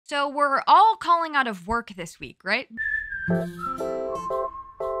So we're all calling out of work this week, right? Hello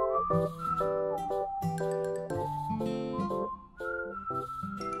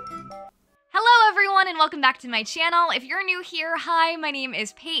everyone and welcome back to my channel. If you're new here, hi, my name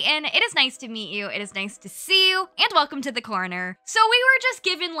is Payton. It is nice to meet you, it is nice to see you, and welcome to the corner. So we were just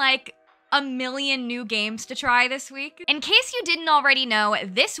given like a million new games to try this week. In case you didn't already know,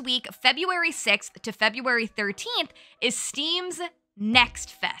 this week, February 6th to February 13th, is Steam's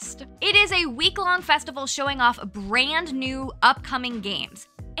Next Fest. It is a week-long festival showing off brand new upcoming games.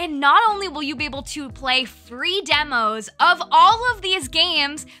 And not only will you be able to play free demos of all of these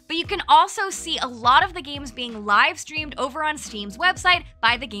games, but you can also see a lot of the games being live streamed over on Steam's website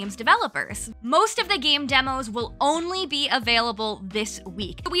by the game's developers. Most of the game demos will only be available this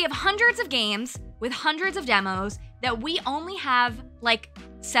week. We have hundreds of games with hundreds of demos that we only have like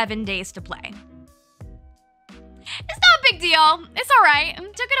 7 days to play. It's not a big deal. It's all right. I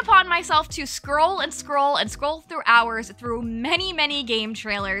took it upon myself to scroll through hours through many game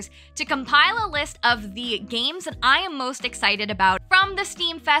trailers to compile a list of the games that I am most excited about from the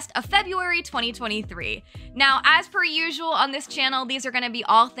Steam Fest of February 2023. Now, as per usual on this channel, these are going to be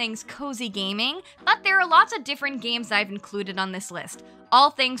all things cozy gaming, but there are lots of different games I've included on this list. All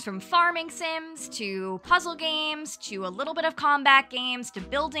things from farming sims, to puzzle games, to a little bit of combat games, to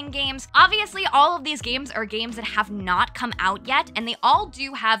building games. Obviously, all of these games are games that have not come out yet, and they all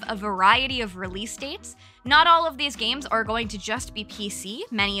do have a variety of release dates. Not all of these games are going to just be PC,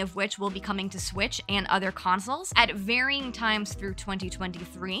 many of which will be coming to Switch and other consoles at varying times through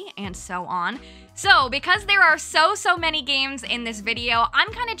 2023 and so on. So because there are so many games in this video,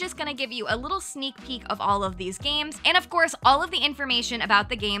 I'm kind of just gonna give you a little sneak peek of all of these games. And of course, all of the information about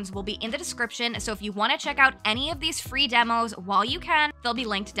the games will be in the description, so if you want to check out any of these free demos while you can, they'll be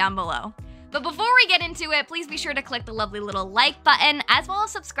linked down below. But before we get into it, please be sure to click the lovely little like button, as well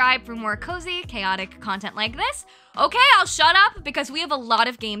as subscribe for more cozy, chaotic content like this. Okay, I'll shut up because we have a lot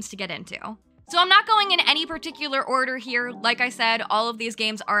of games to get into. So I'm not going in any particular order here. Like I said, all of these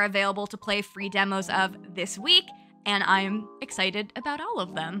games are available to play free demos of this week, and I'm excited about all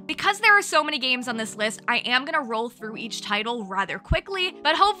of them. Because there are so many games on this list, I am gonna roll through each title rather quickly,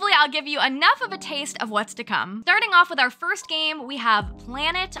 but hopefully I'll give you enough of a taste of what's to come. Starting off with our first game, we have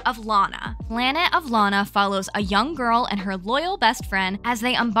Planet of Lana. Planet of Lana follows a young girl and her loyal best friend as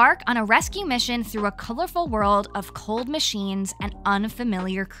they embark on a rescue mission through a colorful world of cold machines and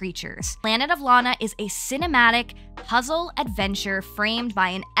unfamiliar creatures. Planet of Lana is a cinematic puzzle adventure framed by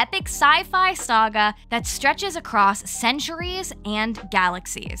an epic sci-fi saga that stretches across centuries and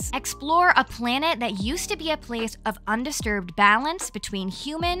galaxies. Explore a planet that used to be a place of undisturbed balance between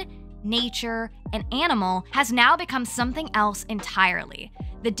human, nature, and animal has now become something else entirely.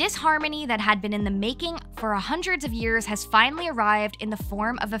 The disharmony that had been in the making for hundreds of years has finally arrived in the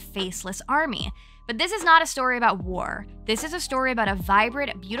form of a faceless army. But this is not a story about war. This is a story about a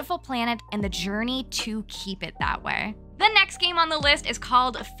vibrant, beautiful planet and the journey to keep it that way. The next game on the list is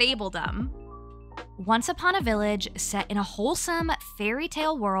called FABLEDOM. Once upon a village set in a wholesome fairy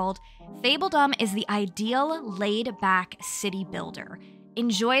tale world, FABLEDOM is the ideal laid-back city builder.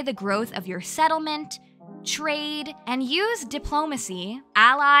 Enjoy the growth of your settlement, trade, and use diplomacy,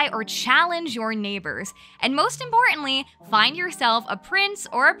 ally or challenge your neighbors. And most importantly, find yourself a prince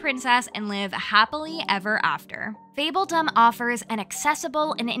or a princess and live happily ever after. FABLEDOM offers an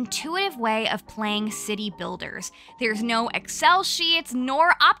accessible and intuitive way of playing city builders. There's no Excel sheets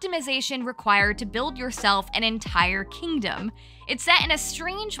nor optimization required to build yourself an entire kingdom. It's set in a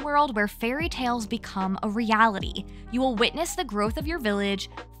strange world where fairy tales become a reality. You will witness the growth of your village,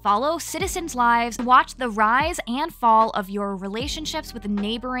 follow citizens' lives, watch the rise and fall of your relationships with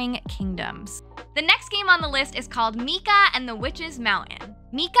neighboring kingdoms. The next game on the list is called MIKA and the Witch's Mountain.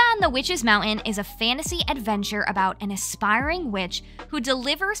 MIKA and the Witch's Mountain is a fantasy adventure about an aspiring witch who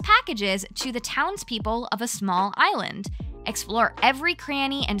delivers packages to the townspeople of a small island. Explore every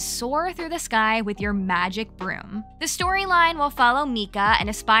cranny and soar through the sky with your magic broom. The storyline will follow MIKA, an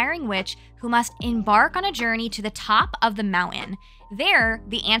aspiring witch who must embark on a journey to the top of the mountain. There,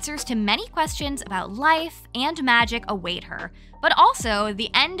 the answers to many questions about life and magic await her, but also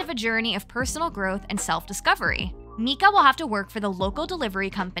the end of a journey of personal growth and self-discovery. MIKA will have to work for the local delivery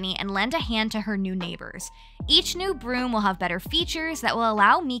company and lend a hand to her new neighbors. Each new broom will have better features that will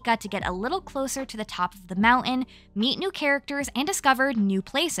allow MIKA to get a little closer to the top of the mountain, meet new characters, and discover new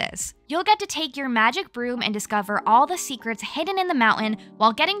places. You'll get to take your magic broom and discover all the secrets hidden in the mountain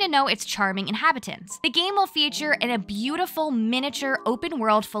while getting to know its charming inhabitants. The game will feature in a beautiful miniature open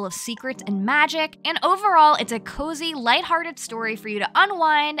world full of secrets and magic, and overall it's a cozy, lighthearted story for you to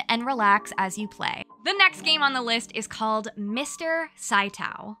unwind and relax as you play. The next game on the list list is called Mr.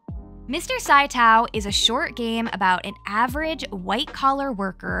 SAITOU. Mr. SAITOU is a short game about an average white-collar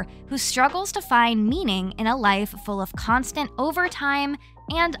worker who struggles to find meaning in a life full of constant overtime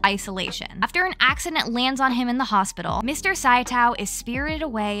and isolation. After an accident lands on him in the hospital, Mr. SAITOU is spirited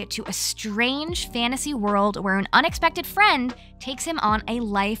away to a strange fantasy world where an unexpected friend takes him on a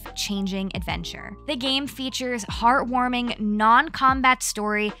life-changing adventure. The game features heartwarming, non-combat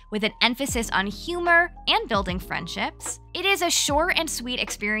story with an emphasis on humor and building friendships. It is a short and sweet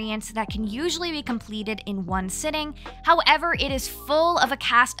experience that can usually be completed in one sitting. However, it is full of a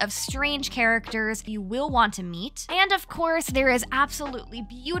cast of strange characters you will want to meet. And of course, there is absolutely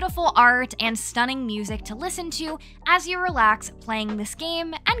beautiful art and stunning music to listen to as you relax playing this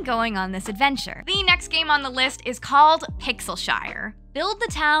game and going on this adventure. The next game on the list is called PIXELSHIRE. Build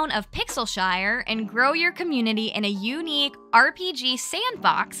the town of PIXELSHIRE and grow your community in a unique RPG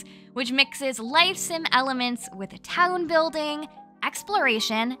sandbox which mixes life sim elements with town building,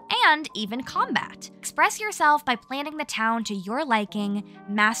 exploration, and even combat. Express yourself by planning the town to your liking,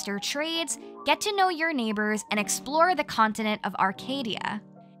 master trades, get to know your neighbors, and explore the continent of Arcadia.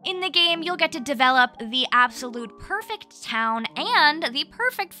 In the game, you'll get to develop the absolute perfect town and the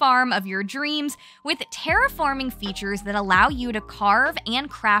perfect farm of your dreams with terraforming features that allow you to carve and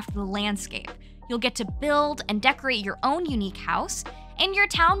craft the landscape. You'll get to build and decorate your own unique house, and your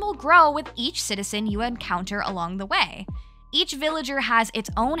town will grow with each citizen you encounter along the way. Each villager has its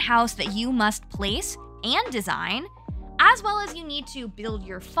own house that you must place and design, as well as you need to build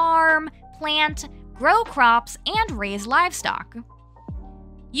your farm, plant, grow crops, and raise livestock.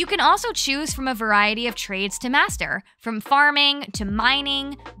 You can also choose from a variety of trades to master, from farming to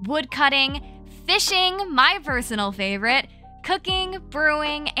mining, woodcutting, fishing, my personal favorite, cooking,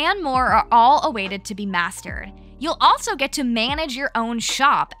 brewing, and more are all awaited to be mastered. You'll also get to manage your own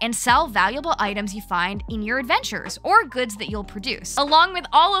shop and sell valuable items you find in your adventures or goods that you'll produce. Along with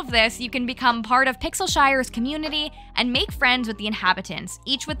all of this, you can become part of PIXELSHIRE's community and make friends with the inhabitants,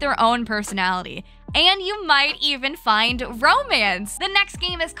 each with their own personality. And you might even find romance. The next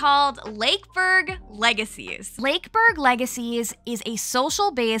game is called LAKEBURG Legacies. LAKEBURG Legacies is a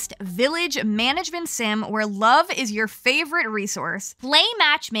social-based village management sim where love is your favorite resource. Play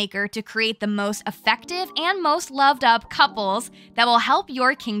matchmaker to create the most effective and most loved up couples that will help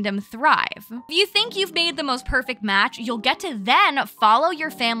your kingdom thrive. If you think you've made the most perfect match, you'll get to then follow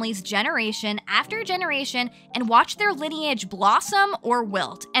your family's generation after generation and watch their lineage blossom or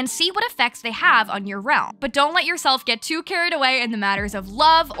wilt and see what effects they have on your realm. But don't let yourself get too carried away in the matters of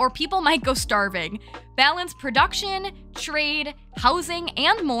love, or people might go starving. Balance production, trade, housing,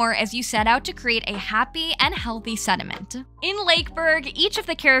 and more as you set out to create a happy and healthy settlement. In LAKEBURG, each of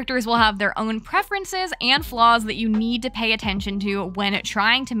the characters will have their own preferences and flaws that you need to pay attention to when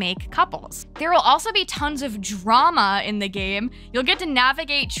trying to make couples. There will also be tons of drama in the game. You'll get to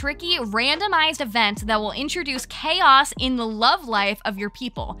navigate tricky, randomized events that will introduce chaos in the love life of your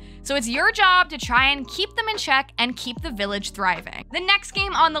people. So it's your job to try and keep them in check and keep the village thriving. The next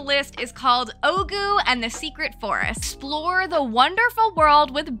game on the list is called Ogu and the Secret Forest. Explore the wonderful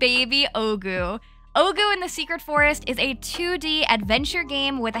world with baby Ogu. Ogu and the Secret Forest is a 2D adventure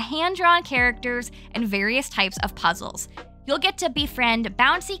game with hand-drawn characters and various types of puzzles. You'll get to befriend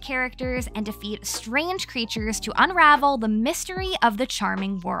bouncy characters and defeat strange creatures to unravel the mystery of the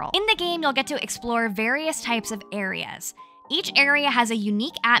charming world. In the game, you'll get to explore various types of areas. Each area has a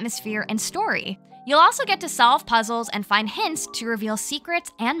unique atmosphere and story. You'll also get to solve puzzles and find hints to reveal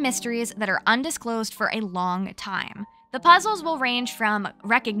secrets and mysteries that are undisclosed for a long time. The puzzles will range from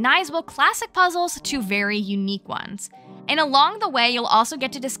recognizable classic puzzles to very unique ones. And along the way, you'll also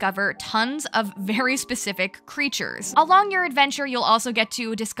get to discover tons of very specific creatures. Along your adventure, you'll also get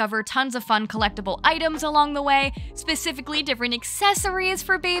to discover tons of fun collectible items along the way, specifically different accessories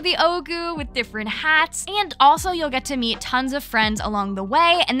for baby Ogu with different hats. And also you'll get to meet tons of friends along the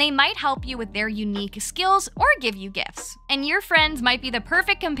way, and they might help you with their unique skills or give you gifts. And your friends might be the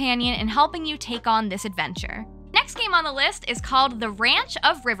perfect companion in helping you take on this adventure. Next game on the list is called The Ranch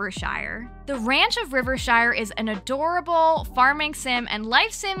of RIVERSHIRE. The Ranch of RIVERSHIRE is an adorable farming sim and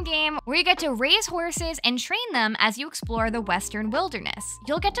life sim game where you get to raise horses and train them as you explore the western wilderness.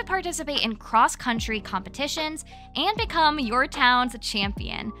 You'll get to participate in cross-country competitions and become your town's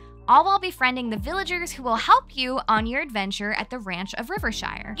champion, all while befriending the villagers who will help you on your adventure at the Ranch of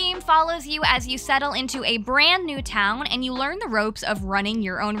RIVERSHIRE. The game follows you as you settle into a brand new town and you learn the ropes of running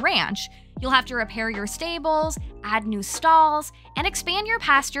your own ranch. You'll have to repair your stables, add new stalls, and expand your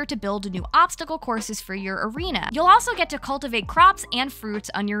pasture to build new obstacle courses for your arena. You'll also get to cultivate crops and fruits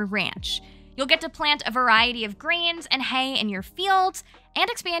on your ranch. You'll get to plant a variety of grains and hay in your fields, and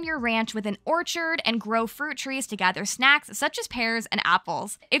expand your ranch with an orchard and grow fruit trees to gather snacks such as pears and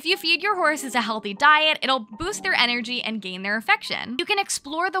apples. If you feed your horses a healthy diet, it'll boost their energy and gain their affection. You can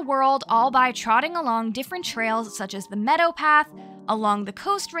explore the world all by trotting along different trails such as the meadow path, along the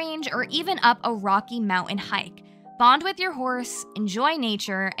coast range, or even up a rocky mountain hike. Bond with your horse, enjoy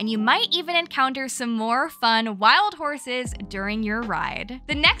nature, and you might even encounter some more fun wild horses during your ride.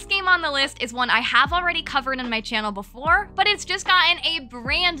 The next game on the list is one I have already covered on my channel before, but it's just gotten a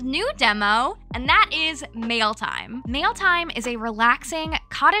brand new demo, and that is Mail Time. Mail Time is a relaxing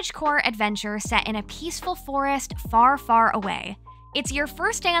cottagecore adventure set in a peaceful forest far, far away. It's your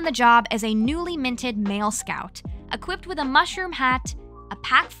first day on the job as a newly minted mail scout, equipped with a mushroom hat, a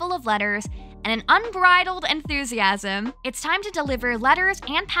pack full of letters, and an unbridled enthusiasm. It's time to deliver letters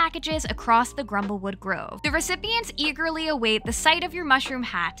and packages across the Grumblewood Grove. The recipients eagerly await the sight of your mushroom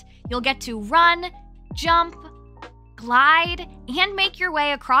hat. You'll get to run, jump, glide, and make your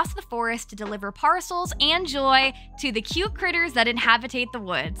way across the forest to deliver parcels and joy to the cute critters that inhabitate the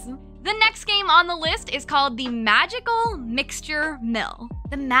woods. The next game on the list is called the Magical Mixture Mill.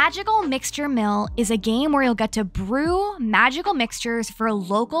 The Magical Mixture Mill is a game where you'll get to brew magical mixtures for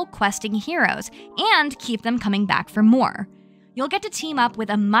local questing heroes and keep them coming back for more. You'll get to team up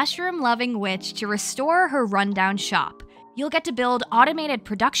with a mushroom-loving witch to restore her rundown shop. You'll get to build automated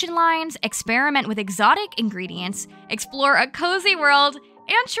production lines, experiment with exotic ingredients, explore a cozy world,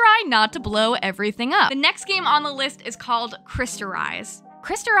 and try not to blow everything up. The next game on the list is called CRYSTARISE.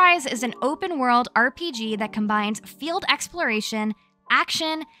 CRYSTARISE is an open-world RPG that combines field exploration,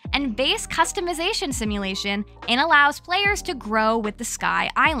 action, and base customization simulation and allows players to grow with the Sky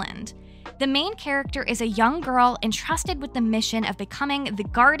Island. The main character is a young girl entrusted with the mission of becoming the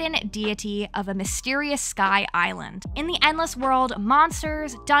garden deity of a mysterious Sky Island. In the endless world,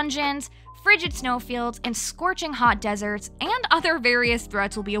 monsters, dungeons, frigid snowfields, and scorching hot deserts, and other various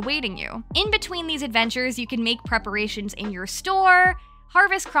threats will be awaiting you. In between these adventures, you can make preparations in your store,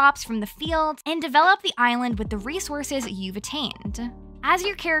 harvest crops from the fields, and develop the island with the resources you've attained. As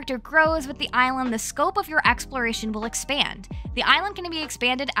your character grows with the island, the scope of your exploration will expand. The island can be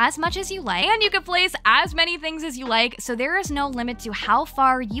expanded as much as you like, and you can place as many things as you like, so there is no limit to how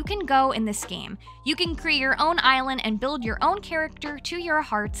far you can go in this game. You can create your own island and build your own character to your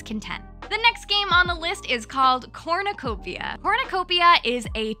heart's content. The next game on the list is called CORNUCOPIA. CORNUCOPIA is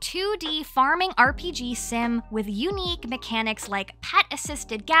a 2D farming RPG sim with unique mechanics like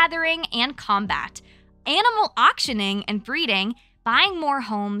pet-assisted gathering and combat, animal auctioning and breeding, buying more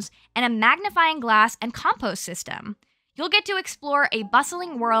homes, and a magnifying glass and compost system. You'll get to explore a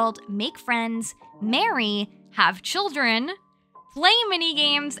bustling world, make friends, marry, have children, play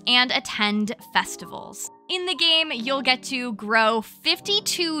minigames, and attend festivals. In the game, you'll get to grow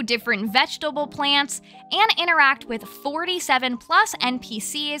 52 different vegetable plants and interact with 47 plus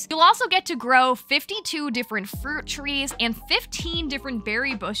NPCs. You'll also get to grow 52 different fruit trees and 15 different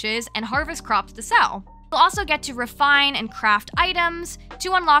berry bushes and harvest crops to sell. You'll also get to refine and craft items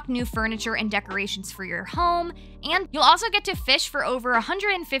to unlock new furniture and decorations for your home, and you'll also get to fish for over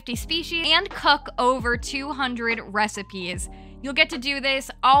 150 species and cook over 200 recipes. You'll get to do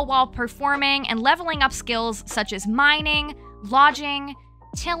this all while performing and leveling up skills such as mining, lodging,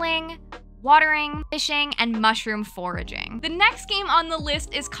 tilling, watering, fishing, and mushroom foraging. The next game on the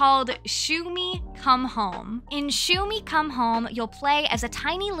list is called SHUMI Come Home. In SHUMI Come Home, you'll play as a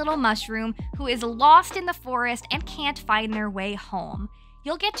tiny little mushroom who is lost in the forest and can't find their way home.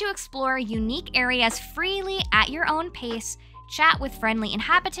 You'll get to explore unique areas freely at your own pace, chat with friendly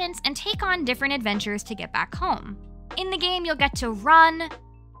inhabitants, and take on different adventures to get back home. In the game, you'll get to run,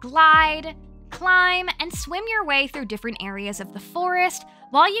 glide, climb, and swim your way through different areas of the forest,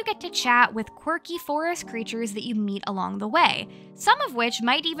 while you get to chat with quirky forest creatures that you meet along the way, some of which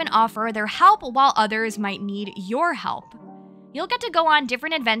might even offer their help while others might need your help. You'll get to go on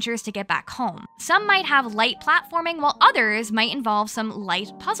different adventures to get back home. Some might have light platforming, while others might involve some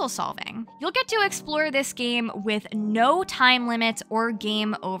light puzzle solving. You'll get to explore this game with no time limits or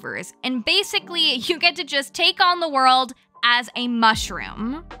game overs, and basically, you get to just take on the world as a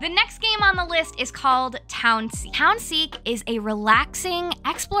mushroom. The next game on the list is called TOWNSEEK. TOWNSEEK is a relaxing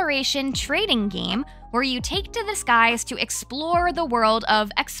exploration trading game where you take to the skies to explore the world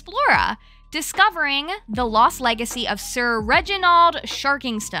of Explora, discovering the lost legacy of Sir Reginald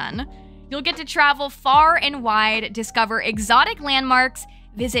Sharkingston. You'll get to travel far and wide, discover exotic landmarks,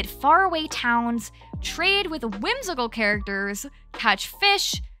 visit faraway towns, trade with whimsical characters, catch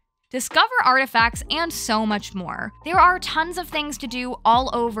fish, discover artifacts, and so much more. There are tons of things to do all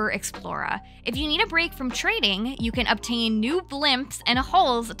over Explora. If you need a break from trading, you can obtain new blimps and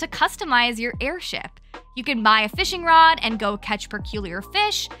hulls to customize your airship. You can buy a fishing rod and go catch peculiar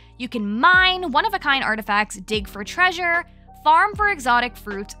fish. You can mine one-of-a-kind artifacts, dig for treasure, farm for exotic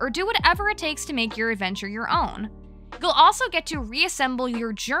fruits, or do whatever it takes to make your adventure your own. You'll also get to reassemble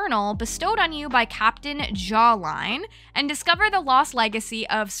your journal bestowed on you by Captain Jawline and discover the lost legacy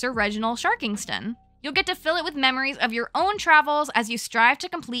of Sir Reginald Sharkingston. You'll get to fill it with memories of your own travels as you strive to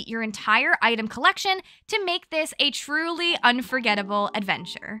complete your entire item collection to make this a truly unforgettable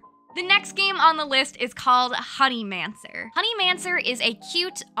adventure. The next game on the list is called HONEYMANCER. HONEYMANCER is a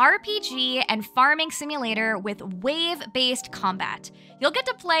cute RPG and farming simulator with wave-based combat. You'll get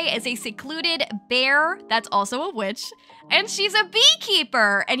to play as a secluded bear that's also a witch, and she's a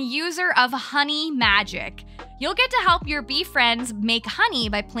beekeeper and user of honey magic. You'll get to help your bee friends make honey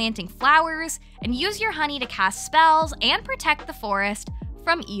by planting flowers and use your honey to cast spells and protect the forest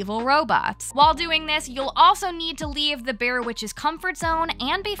from evil robots. While doing this, you'll also need to leave the bear witch's comfort zone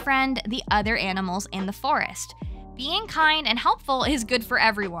and befriend the other animals in the forest. Being kind and helpful is good for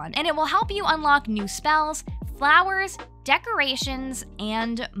everyone, and it will help you unlock new spells, flowers, decorations,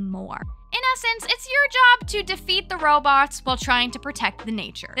 and more. In essence, it's your job to defeat the robots while trying to protect the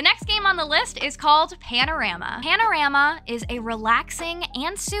nature. The next game on the list is called Panorama. Panorama is a relaxing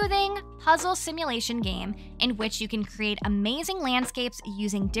and soothing puzzle simulation game in which you can create amazing landscapes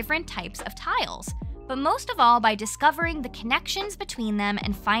using different types of tiles, but most of all by discovering the connections between them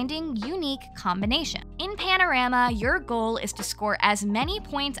and finding unique combinations. In Panorama, your goal is to score as many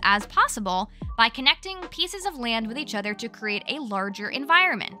points as possible by connecting pieces of land with each other to create a larger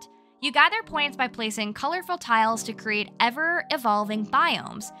environment. You gather points by placing colorful tiles to create ever-evolving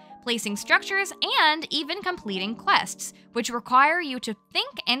biomes, placing structures, and even completing quests, which require you to think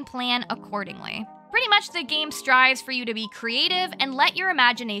and plan accordingly. Pretty much the game strives for you to be creative and let your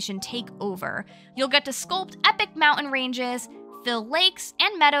imagination take over. You'll get to sculpt epic mountain ranges, fill lakes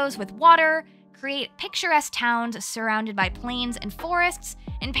and meadows with water, create picturesque towns surrounded by plains and forests.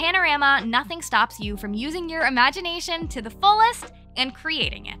 In Panorama, nothing stops you from using your imagination to the fullest and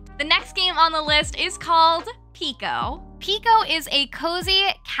creating it. The next game on the list is called PEKOE. PEKOE is a cozy,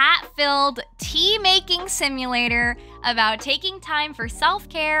 cat-filled tea-making simulator about taking time for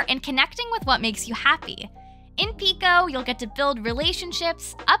self-care and connecting with what makes you happy. In PEKOE, you'll get to build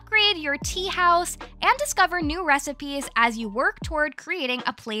relationships, upgrade your tea house, and discover new recipes as you work toward creating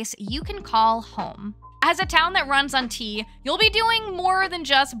a place you can call home. As a town that runs on tea, you'll be doing more than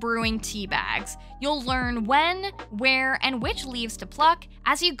just brewing tea bags. You'll learn when, where, and which leaves to pluck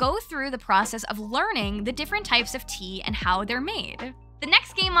as you go through the process of learning the different types of tea and how they're made. The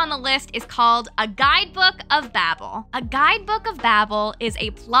next game on the list is called A Guidebook of Babel. A Guidebook of Babel is a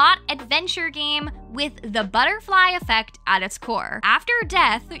plot adventure game with the butterfly effect at its core. After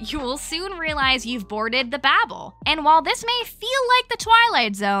death, you will soon realize you've boarded the Babel. And while this may feel like the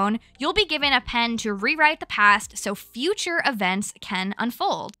Twilight Zone, you'll be given a pen to rewrite the past so future events can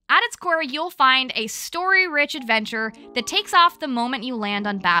unfold. At its core, you'll find a story-rich adventure that takes off the moment you land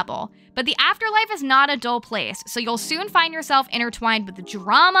on Babel. But the afterlife is not a dull place, so you'll soon find yourself intertwined with the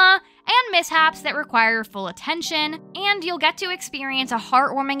drama and mishaps that require full attention, and you'll get to experience a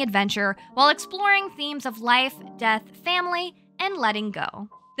heartwarming adventure while exploring themes of life, death, family, and letting go.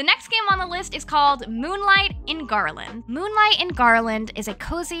 The next game on the list is called Moonlight in Garland. Moonlight in Garland is a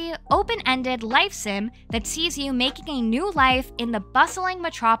cozy, open-ended life sim that sees you making a new life in the bustling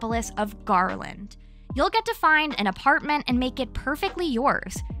metropolis of Garland. You'll get to find an apartment and make it perfectly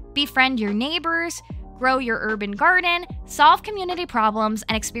yours, befriend your neighbors, grow your urban garden, solve community problems,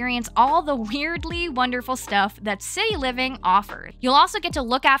 and experience all the weirdly wonderful stuff that city living offers. You'll also get to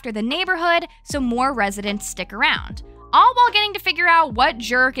look after the neighborhood so more residents stick around, all while getting to figure out what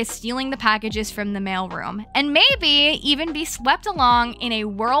jerk is stealing the packages from the mailroom, and maybe even be swept along in a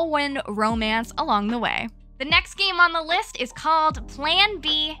whirlwind romance along the way. The next game on the list is called Plan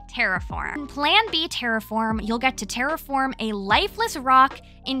B Terraform. In Plan B Terraform, you'll get to terraform a lifeless rock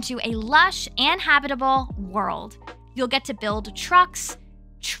into a lush and habitable world. You'll get to build trucks,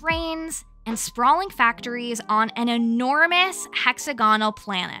 trains, and sprawling factories on an enormous hexagonal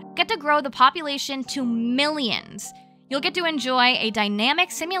planet. Get to grow the population to millions. You'll get to enjoy a dynamic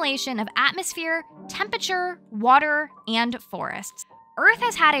simulation of atmosphere, temperature, water, and forests. Earth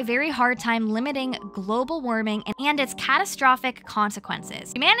has had a very hard time limiting global warming and its catastrophic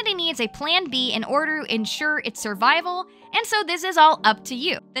consequences. Humanity needs a plan B in order to ensure its survival, and so this is all up to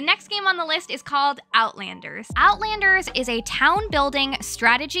you. The next game on the list is called Outlanders. Outlanders is a town-building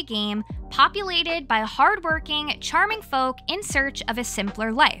strategy game populated by hardworking, charming folk in search of a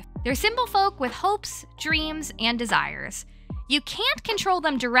simpler life. They're simple folk with hopes, dreams, and desires. You can't control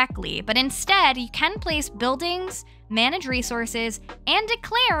them directly, but instead you can place buildings, manage resources, and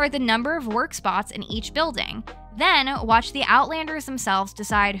declare the number of work spots in each building. Then watch the Outlanders themselves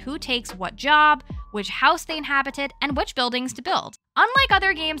decide who takes what job, which house they inhabited, and which buildings to build. Unlike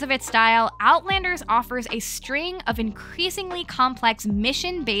other games of its style, Outlanders offers a string of increasingly complex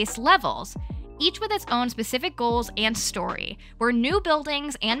mission-based levels, each with its own specific goals and story, where new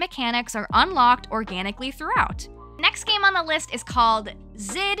buildings and mechanics are unlocked organically throughout. The next game on the list is called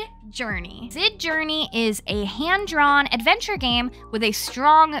Zid Journey. Zid Journey is a hand-drawn adventure game with a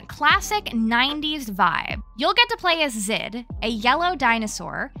strong classic 90s vibe. You'll get to play as Zid, a yellow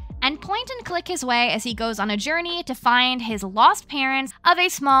dinosaur, and point and click his way as he goes on a journey to find his lost parents of a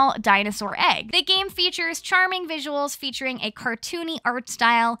small dinosaur egg. The game features charming visuals featuring a cartoony art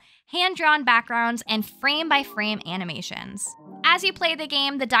style, hand-drawn backgrounds, and frame-by-frame animations. As you play the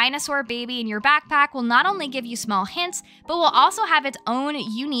game, the dinosaur baby in your backpack will not only give you small hints, but will also have its own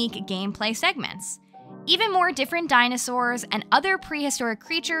unique gameplay segments. Even more different dinosaurs and other prehistoric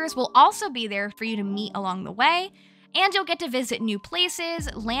creatures will also be there for you to meet along the way, and you'll get to visit new places,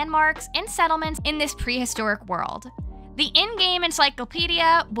 landmarks, and settlements in this prehistoric world. The in-game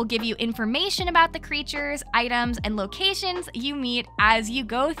encyclopedia will give you information about the creatures, items, and locations you meet as you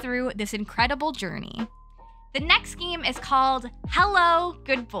go through this incredible journey. The next game is called Hello,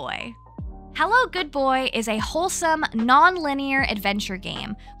 Good Boy. Hello, Good Boy is a wholesome, non-linear adventure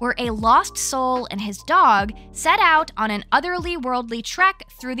game where a lost soul and his dog set out on an otherly-worldly trek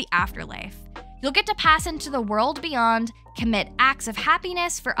through the afterlife. You'll get to pass into the world beyond, commit acts of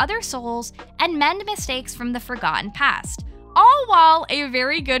happiness for other souls, and mend mistakes from the forgotten past, all while a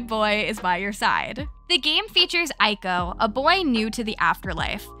very good boy is by your side. The game features Aiko, a boy new to the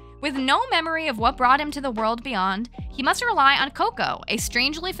afterlife. With no memory of what brought him to the world beyond, he must rely on Coco, a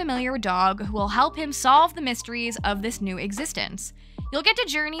strangely familiar dog who will help him solve the mysteries of this new existence. You'll get to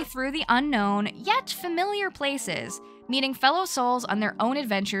journey through the unknown, yet familiar places, meeting fellow souls on their own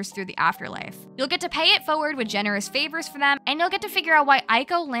adventures through the afterlife. You'll get to pay it forward with generous favors for them, and you'll get to figure out why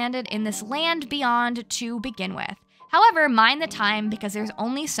Aiko landed in this land beyond to begin with. However, mind the time because there's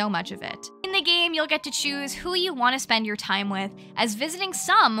only so much of it. In the game, you'll get to choose who you want to spend your time with, as visiting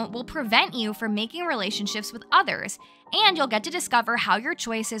some will prevent you from making relationships with others, and you'll get to discover how your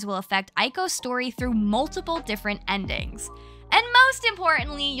choices will affect Aiko's story through multiple different endings. And most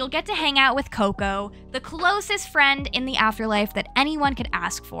importantly, you'll get to hang out with Coco, the closest friend in the afterlife that anyone could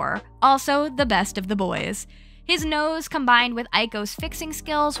ask for, also the best of the boys. His nose, combined with Aiko's fixing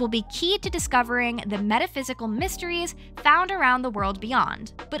skills, will be key to discovering the metaphysical mysteries found around the world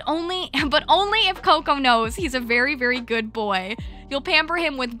beyond. But only if Coco knows he's a very, very good boy. You'll pamper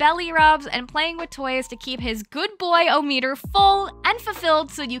him with belly rubs and playing with toys to keep his good boy-o-meter full and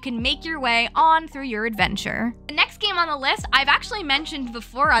fulfilled so you can make your way on through your adventure. The next game on the list I've actually mentioned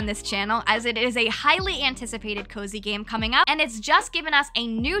before on this channel, as it is a highly anticipated cozy game coming up, and it's just given us a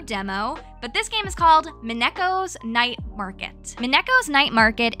new demo, but this game is called MINEKO'S Night Market. MINEKO'S Night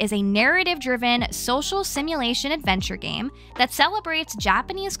Market is a narrative-driven social simulation adventure game that celebrates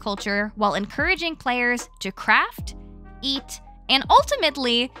Japanese culture while encouraging players to craft, eat, and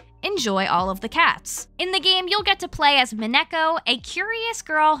ultimately, enjoy all of the cats. In the game, you'll get to play as Mineko, a curious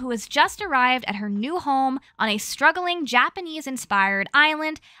girl who has just arrived at her new home on a struggling Japanese-inspired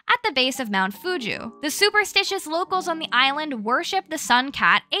island at the base of Mount Fuji. The superstitious locals on the island worship the sun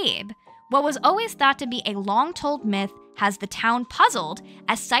cat Abe. What was always thought to be a long-told myth has the town puzzled,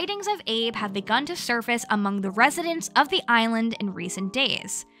 as sightings of Abe have begun to surface among the residents of the island in recent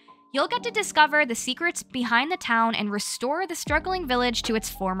days. You'll get to discover the secrets behind the town and restore the struggling village to its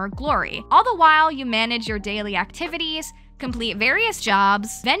former glory. All the while, you manage your daily activities, complete various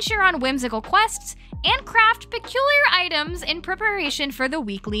jobs, venture on whimsical quests, and craft peculiar items in preparation for the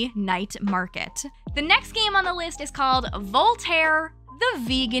weekly night market. The next game on the list is called VOLTAIRE, the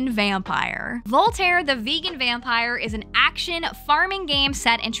Vegan Vampire. VOLTAIRE, the Vegan Vampire is an action farming game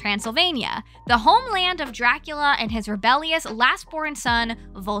set in Transylvania, the homeland of Dracula and his rebellious last-born son,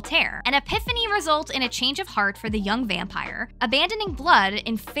 Voltaire. An epiphany results in a change of heart for the young vampire, abandoning blood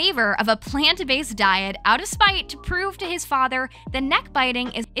in favor of a plant-based diet out of spite to prove to his father that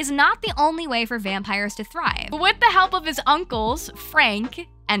neck-biting is not the only way for vampires to thrive. With the help of his uncles, Frank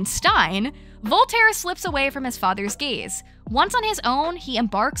and Stein, Voltaire slips away from his father's gaze. Once on his own, he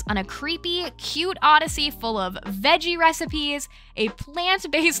embarks on a creepy, cute odyssey full of veggie recipes, a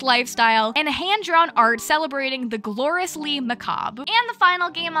plant-based lifestyle, and hand-drawn art celebrating the gloriously macabre. And the final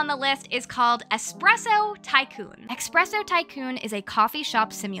game on the list is called ESPRESSO TYCOON. ESPRESSO TYCOON is a coffee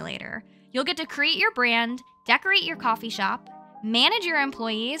shop simulator. You'll get to create your brand, decorate your coffee shop, manage your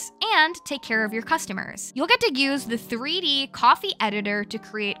employees, and take care of your customers. You'll get to use the 3D coffee editor to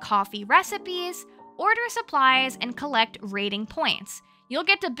create coffee recipes, order supplies, and collect rating points. You'll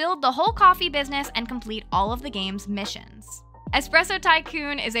get to build the whole coffee business and complete all of the game's missions. Espresso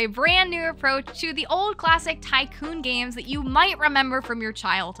Tycoon is a brand new approach to the old classic Tycoon games that you might remember from your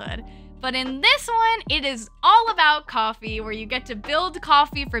childhood. But in this one, it is all about coffee, where you get to build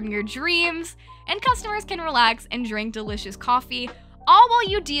coffee from your dreams, and customers can relax and drink delicious coffee, all while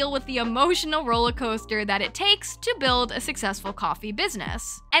you deal with the emotional roller coaster that it takes to build a successful coffee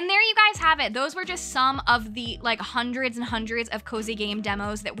business. And there you guys have it. Those were just some of the hundreds and hundreds of cozy game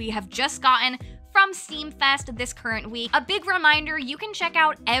demos that we have just gotten from Steam Fest this current week. A big reminder, you can check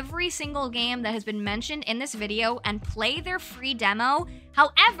out every single game that has been mentioned in this video and play their free demo.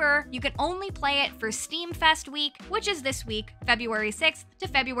 However, you can only play it for Steam Fest week, which is this week, February 6th to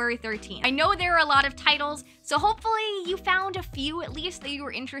February 13th. I know there are a lot of titles, so hopefully you found a few at least that you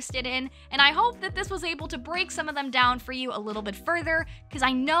were interested in, and I hope that this was able to break some of them down for you a little bit further, because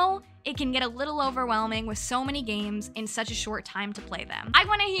I know it can get a little overwhelming with so many games in such a short time to play them. I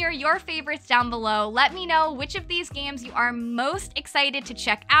want to hear your favorites down below. Let me know which of these games you are most excited to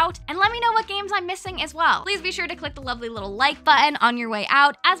check out, and let me know what games I'm missing as well. Please be sure to click the lovely little like button on your way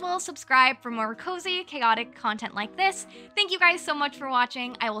out, as well as subscribe for more cozy, chaotic content like this. Thank you guys so much for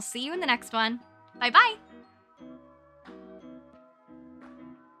watching. I will see you in the next one. Bye bye!